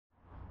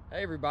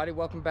Hey everybody,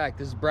 welcome back.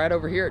 This is Brad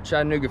over here at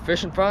Chattanooga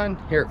Fish and Fun.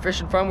 Here at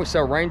Fish and Fun we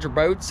sell Ranger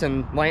boats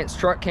and Lance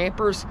truck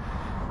campers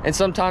and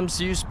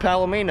sometimes use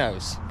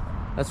Palominos.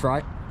 That's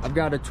right. I've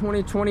got a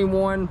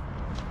 2021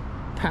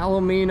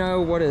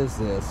 Palomino, what is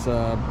this?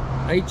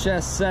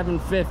 HS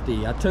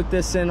 750. I took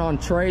this in on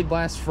trade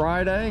last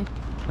Friday.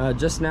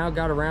 Just now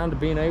got around to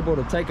being able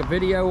to take a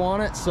video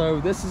on it. So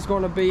this is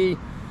going to be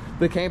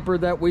the camper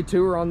that we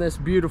tour on this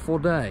beautiful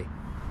day.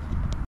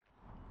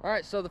 All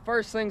right, so the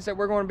first things that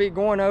we're going to be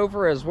going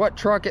over is what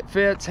truck it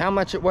fits, how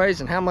much it weighs,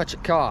 and how much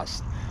it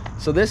costs.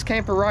 So this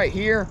camper right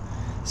here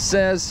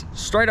says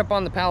straight up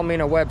on the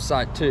Palomino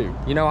website too.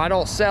 You know, I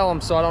don't sell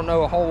them, so I don't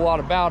know a whole lot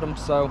about them.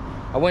 So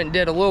I went and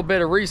did a little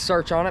bit of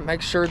research on it,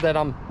 make sure that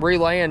I'm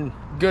relaying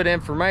good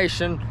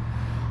information.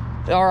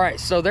 All right,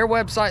 so their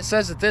website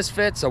says that this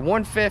fits a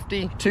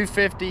 150,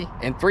 250,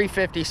 and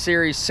 350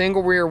 series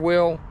single rear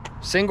wheel,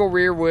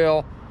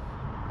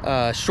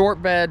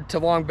 short bed to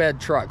long bed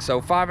truck.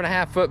 So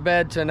 5.5 foot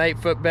bed to an 8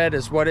 foot bed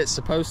is what it's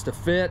supposed to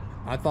fit.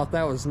 I thought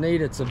that was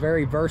neat. It's a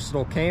very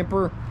versatile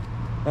camper.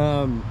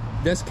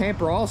 This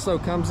camper also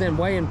comes in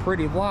weighing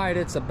pretty light.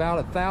 It's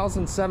about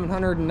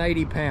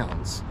 1,780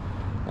 pounds.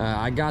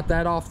 I got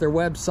that off their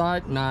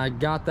website, and I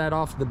got that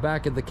off the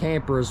back of the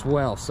camper as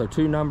well. So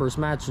two numbers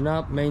matching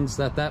up means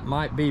that that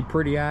might be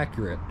pretty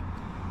accurate.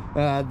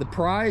 The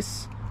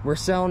price, we're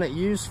selling it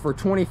used for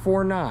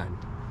 $24,900.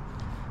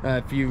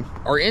 If you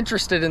are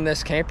interested in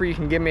this camper, you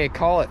can give me a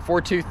call at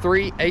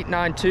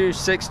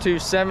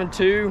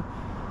 423-892-6272.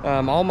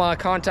 All my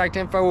contact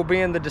info will be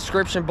in the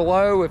description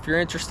below. If you're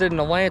interested in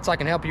a Lance, I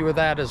can help you with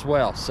that as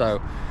well. So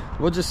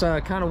we'll just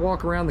kind of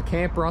walk around the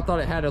camper. I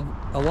thought it had a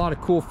lot of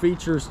cool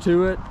features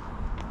to it.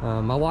 I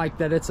like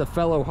that it's a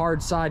fellow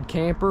hard side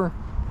camper.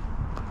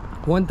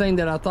 One thing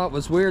that I thought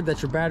was weird,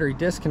 that your battery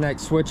disconnect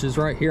switch is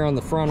right here on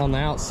the front on the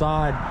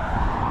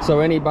outside,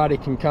 so anybody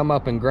can come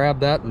up and grab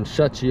that and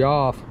shut you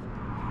off.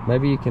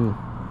 Maybe you can,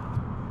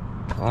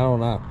 I don't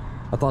know.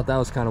 I thought that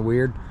was kind of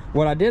weird.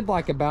 What I did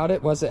like about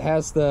it was it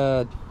has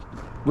the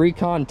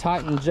Recon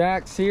Titan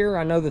jacks here.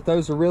 I know that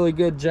those are really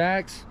good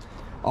jacks.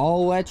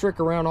 All electric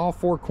around all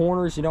four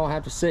corners. You don't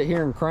have to sit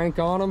here and crank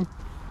on them.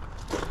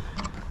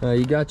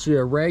 You got you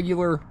a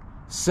regular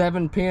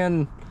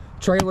 7-pin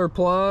trailer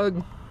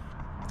plug.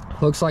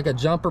 Looks like a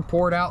jumper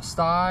port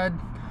outside.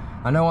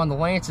 I know on the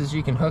Lances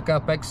you can hook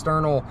up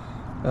external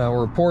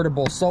or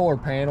portable solar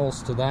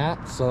panels to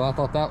that, so I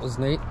thought that was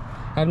neat.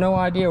 I have no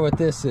idea what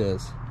this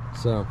is.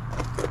 So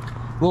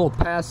little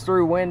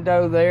pass-through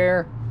window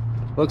there,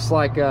 looks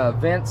like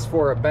vents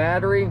for a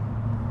battery,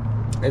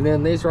 and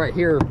then these right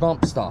here are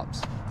bump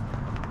stops.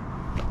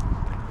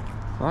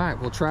 All right,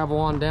 we'll travel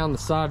on down the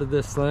side of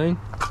this thing.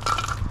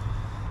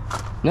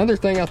 Another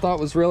thing I thought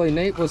was really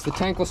neat was the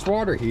tankless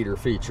water heater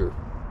feature.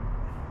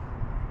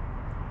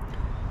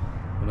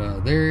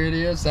 But, there it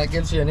is. That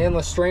gives you an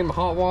endless stream of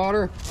hot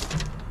water.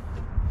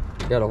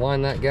 Got to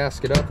line that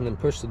gasket up and then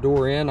push the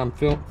door in. I'm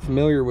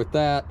familiar with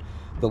that.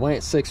 The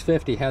Lance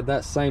 650 had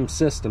that same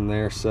system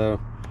there. So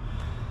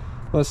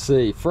let's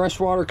see,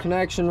 freshwater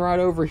connection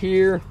right over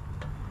here.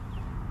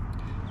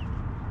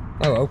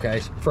 Oh,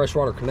 okay,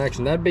 freshwater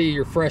connection. That'd be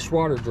your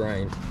freshwater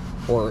drain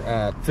or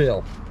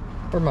fill.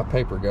 Where'd my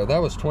paper go?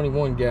 That was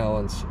 21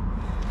 gallons.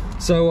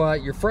 So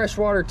your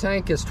freshwater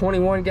tank is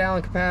 21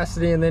 gallon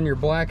capacity, and then your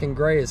black and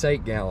gray is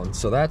 8 gallons.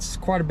 So that's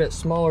quite a bit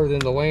smaller than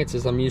the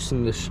Lances I'm used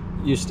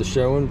to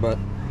showing, but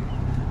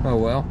oh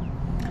well.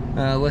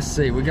 Let's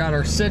see, we got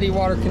our city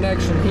water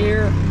connection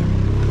here.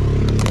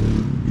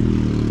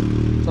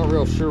 Not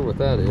real sure what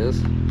that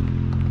is.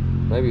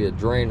 Maybe a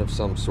drain of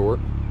some sort.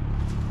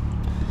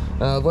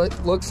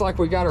 Looks like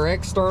we got our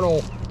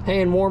external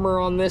hand warmer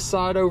on this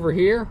side over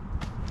here.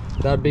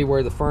 That'd be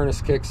where the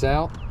furnace kicks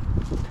out.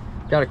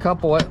 Got a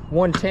couple at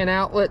 110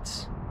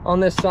 outlets on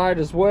this side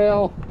as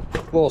well.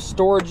 Little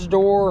storage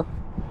door,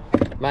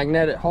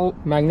 magnetic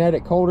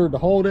holder to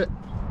hold it.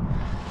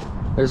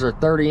 There's our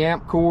 30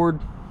 amp cord.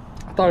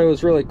 I thought it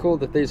was really cool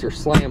that these are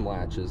slam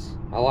latches.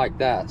 I like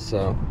that.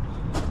 So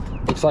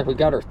looks like we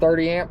got our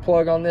 30 amp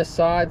plug on this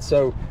side.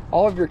 So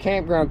all of your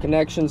campground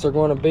connections are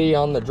going to be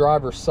on the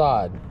driver's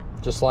side,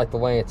 just like the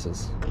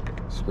Lances.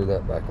 Screw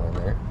that back on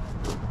there.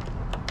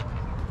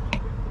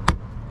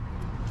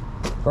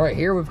 Right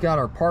here we've got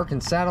our park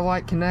and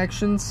satellite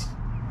connections.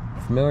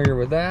 Familiar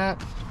with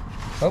that.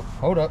 Oh,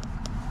 hold up.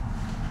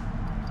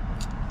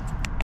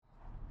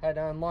 Had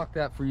to unlock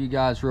that for you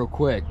guys real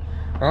quick.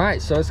 All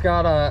right, so it's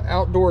got an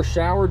outdoor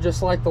shower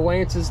just like the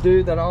Lances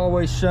do that I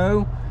always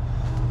show.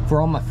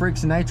 For all my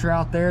freaks of nature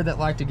out there that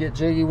like to get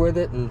jiggy with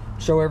it and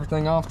show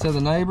everything off to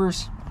the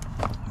neighbors.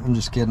 I'm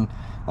just kidding.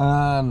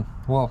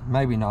 Well,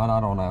 maybe not,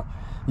 I don't know.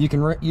 You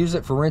can use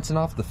it for rinsing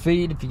off the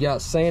feet. If you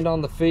got sand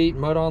on the feet,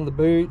 mud on the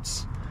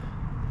boots,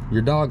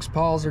 your dog's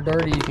paws are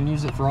dirty, you can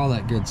use it for all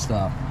that good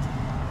stuff.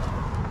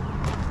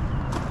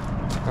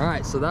 All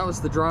right, so that was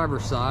the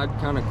driver's side,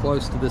 kind of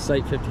close to this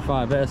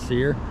 855S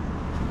here.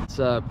 It's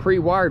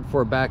pre-wired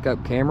for a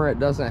backup camera. It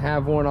doesn't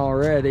have one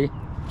already.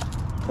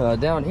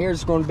 Down here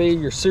is going to be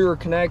your sewer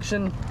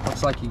connection.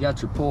 Looks like you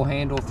got your pull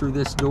handle through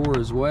this door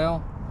as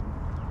well.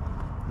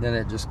 Then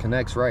it just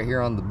connects right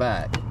here on the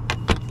back.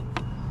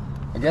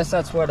 I guess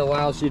that's what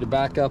allows you to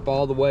back up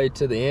all the way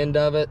to the end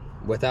of it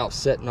without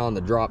sitting on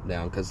the drop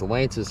down, because the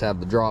Lances have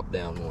the drop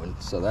down one,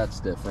 so that's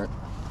different.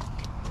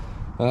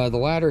 The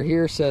ladder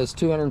here says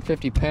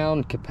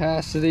 250-pound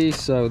capacity,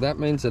 so that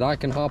means that I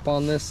can hop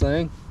on this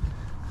thing.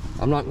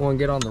 I'm not going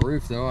to get on the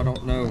roof though. I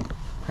don't know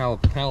how a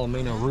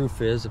Palomino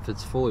roof is, if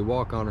it's fully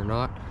walk-on or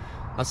not.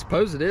 I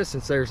suppose it is,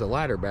 since there's a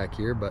ladder back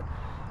here. But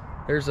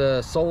there's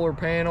a solar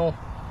panel,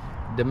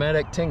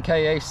 Dometic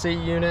 10K AC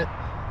unit,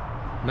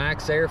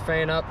 max air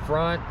fan up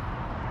front.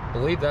 I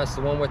believe that's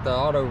the one with the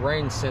auto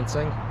rain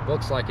sensing.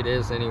 Looks like it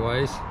is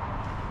anyways.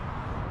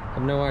 I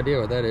have no idea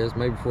what that is,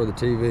 maybe for the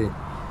TV.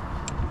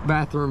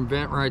 Bathroom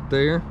vent right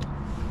there.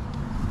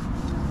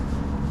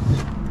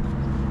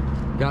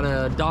 Got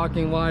a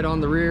docking light on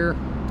the rear.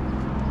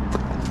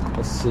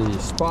 Let's see,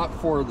 spot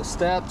for the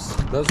steps.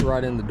 Those are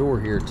right in the door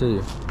here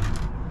too.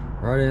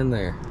 Right in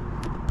there.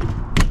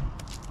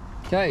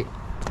 Okay,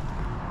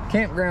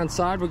 campground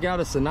side, we got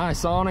us a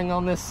nice awning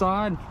on this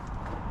side.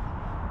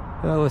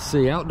 Let's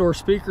see, outdoor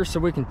speakers so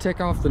we can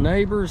tick off the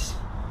neighbors.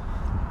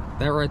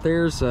 That right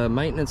there is a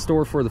maintenance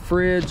door for the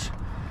fridge.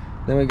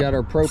 Then we got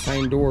our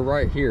propane door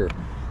right here.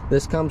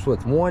 This comes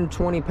with one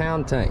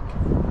 20-pound tank.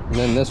 And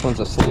then this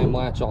one's a slam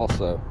latch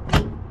also.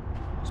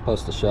 It's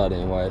supposed to shut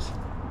anyways.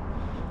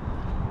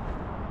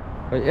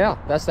 But yeah,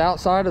 that's the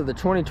outside of the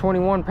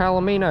 2021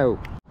 Palomino.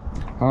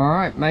 All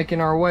right,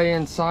 making our way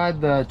inside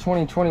the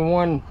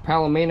 2021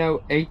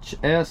 Palomino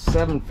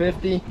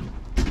HS750.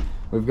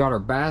 We've got our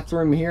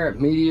bathroom here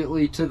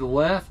immediately to the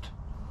left.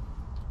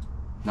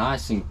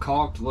 Nice and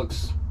caulked,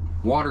 looks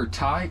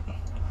watertight.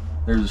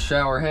 There's a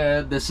shower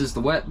head. This is the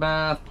wet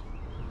bath.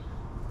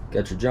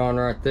 Got your john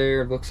right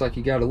there. Looks like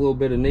you got a little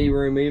bit of knee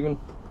room even.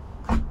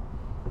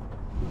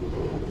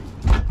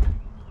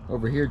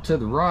 Over here to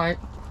the right,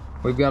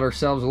 we've got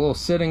ourselves a little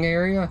sitting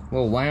area, a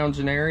little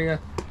lounging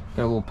area.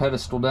 Got a little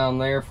pedestal down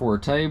there for a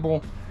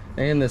table,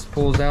 and this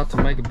pulls out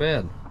to make a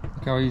bed.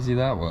 Look how easy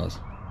that was.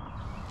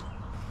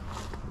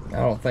 I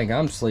don't think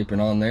I'm sleeping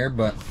on there,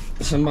 but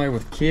somebody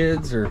with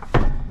kids or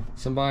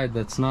somebody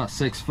that's not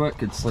 6 foot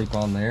could sleep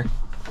on there.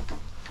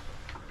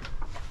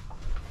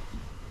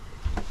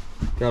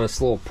 Got this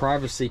little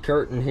privacy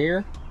curtain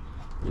here.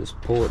 Just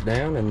pull it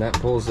down and that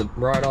pulls it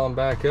right on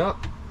back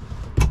up.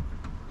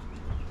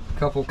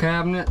 Couple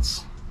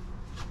cabinets.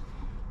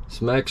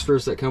 Some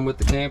extras that come with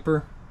the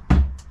camper.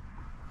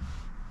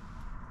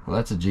 Well,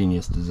 that's a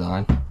genius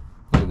design.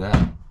 Look at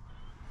that.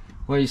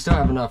 Well, you still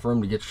have enough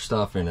room to get your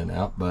stuff in and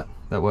out, but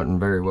that wasn't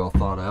very well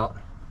thought out.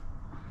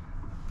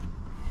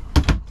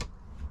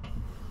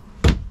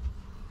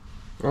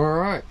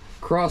 Alright,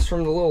 across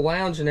from the little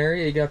lounging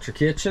area, you got your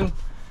kitchen.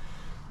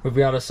 We've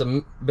got us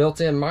a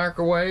built-in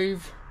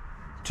microwave,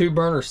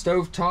 2-burner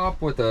stovetop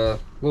with a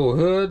little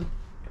hood.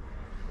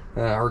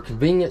 Our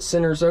convenience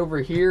center's over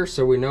here,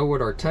 so we know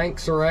what our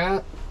tanks are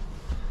at.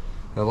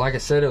 Like I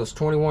said, it was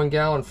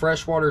 21-gallon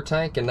freshwater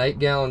tank and 8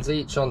 gallons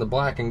each on the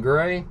black and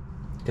gray.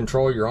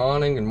 Control your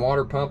awning and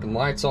water pump and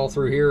lights all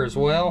through here as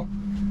well.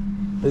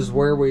 This is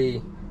where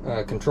we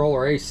control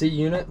our AC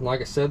unit. And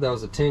like I said, that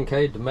was a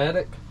 10K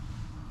Dometic.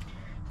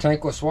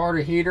 Tankless water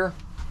heater.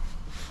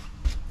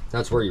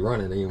 That's where you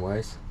run it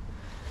anyways.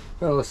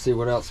 Well, let's see,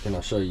 what else can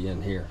I show you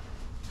in here.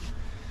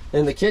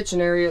 In the kitchen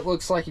area, it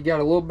looks like you got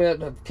a little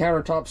bit of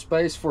countertop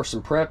space for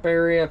some prep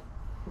area.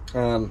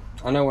 I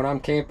know when I'm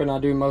camping, I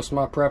do most of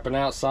my prepping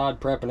outside,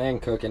 prepping and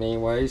cooking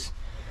anyways.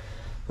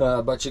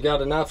 But you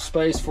got enough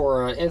space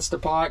for an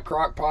Instapot,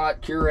 crock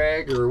pot,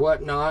 Keurig, or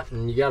whatnot,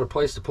 and you got a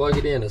place to plug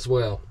it in as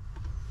well.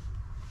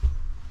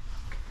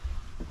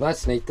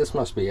 That's neat. This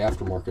must be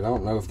aftermarket. I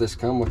don't know if this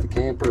come with the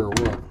camper or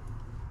what.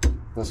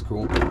 That's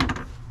cool.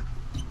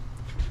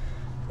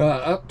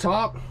 Up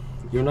top,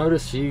 you'll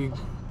notice you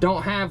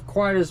don't have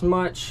quite as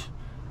much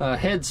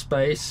head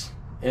space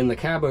in the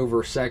cab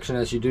over section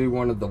as you do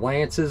one of the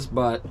Lances,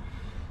 but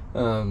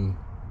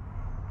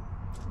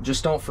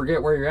just don't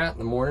forget where you're at in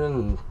the morning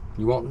and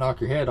you won't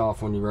knock your head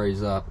off when you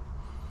raise up.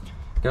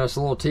 Got us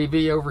a little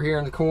TV over here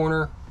in the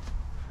corner,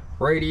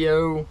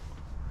 radio,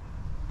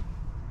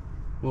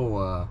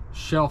 little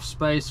shelf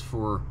space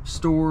for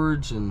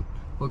storage, and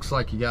looks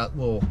like you got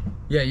little,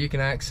 yeah, you can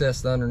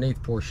access the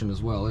underneath portion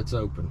as well. It's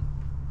open.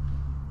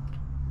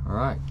 All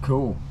right,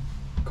 cool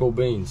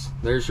beans.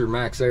 There's your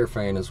max air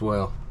fan as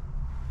well.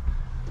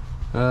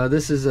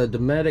 This is a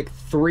Dometic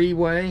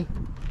 3-way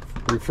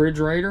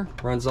refrigerator.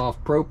 Runs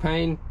off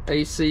propane,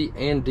 AC,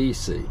 and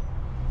DC.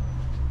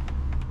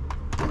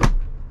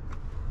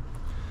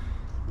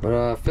 But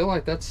I feel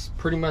like that's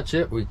pretty much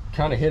it. We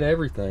kind of hit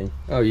everything.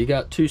 Oh, you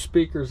got 2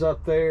 speakers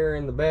up there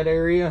in the bed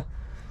area.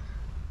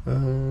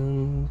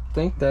 I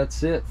think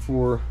that's it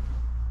for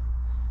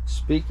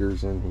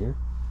speakers in here.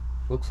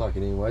 Looks like it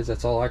anyways.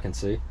 That's all I can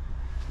see.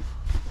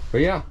 But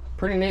yeah,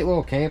 pretty neat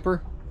little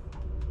camper.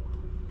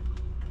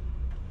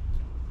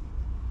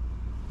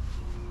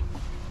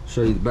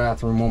 Show you the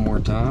bathroom one more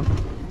time.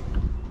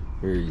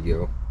 Here you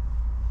go.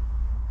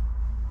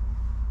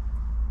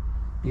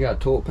 You got a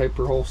toilet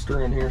paper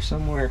holster in here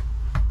somewhere.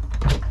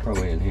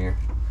 Probably in here.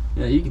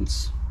 Yeah, you can,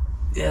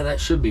 yeah, that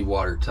should be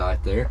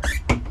watertight there.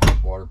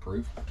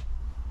 Waterproof.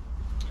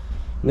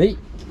 Neat.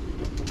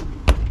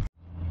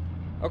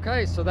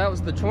 Okay, so that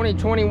was the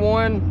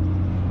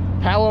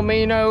 2021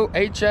 Palomino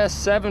HS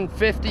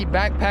 750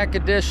 Backpack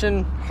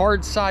Edition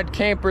hard side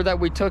camper that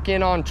we took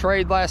in on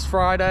trade last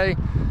Friday.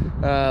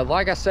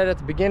 Like I said at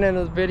the beginning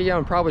of the video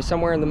and probably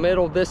somewhere in the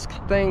middle, this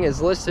thing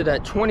is listed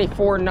at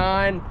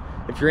 $24,900.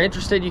 If you're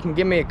interested, you can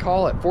give me a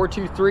call at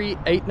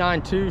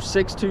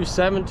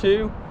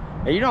 423-892-6272.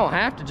 And you don't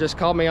have to just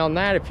call me on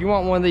that. If you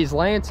want one of these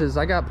Lances,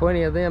 I got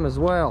plenty of them as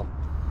well.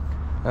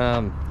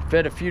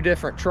 Fit a few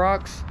different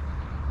trucks.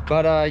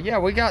 But yeah,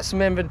 we got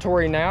some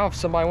inventory now. If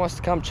somebody wants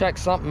to come check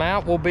something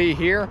out, we'll be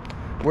here.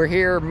 We're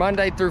here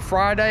Monday through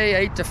Friday,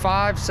 8 to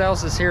 5.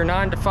 Sales is here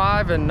 9 to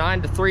 5 and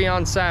 9 to 3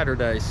 on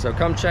Saturdays. So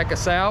come check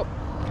us out.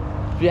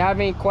 If you have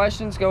any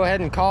questions, go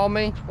ahead and call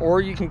me, or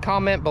you can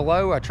comment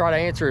below. I try to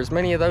answer as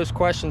many of those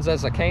questions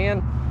as I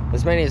can,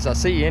 as many as I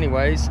see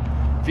anyways.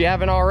 If you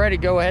haven't already,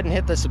 go ahead and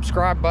hit the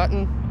subscribe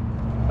button.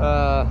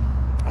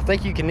 I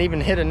think you can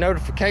even hit a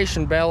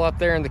notification bell up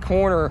there in the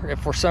corner if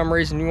for some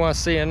reason you want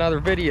to see another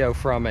video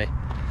from me.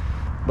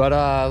 But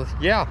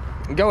yeah,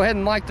 go ahead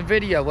and like the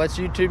video. Lets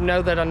YouTube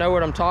know that I know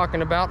what I'm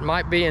talking about. It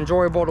might be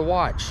enjoyable to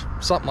watch,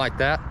 something like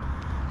that.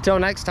 Until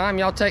next time,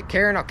 y'all take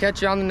care, and I'll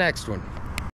catch you on the next one.